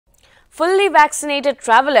Fully vaccinated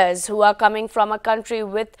travelers who are coming from a country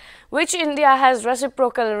with which India has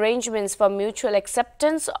reciprocal arrangements for mutual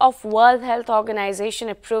acceptance of World Health Organization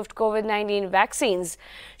approved COVID-19 vaccines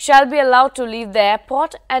shall be allowed to leave the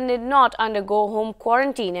airport and need not undergo home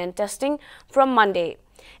quarantine and testing from Monday.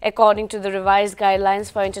 According to the revised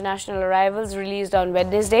guidelines for international arrivals released on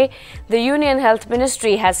Wednesday, the Union Health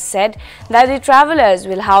Ministry has said that the travelers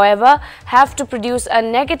will, however, have to produce a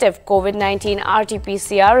negative COVID-19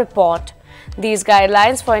 RT-PCR report. These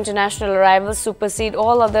guidelines for international arrivals supersede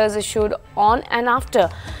all others issued on and after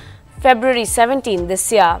February 17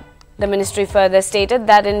 this year. The ministry further stated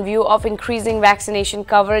that in view of increasing vaccination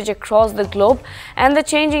coverage across the globe and the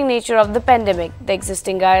changing nature of the pandemic, the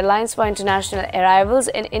existing guidelines for international arrivals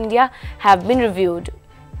in India have been reviewed.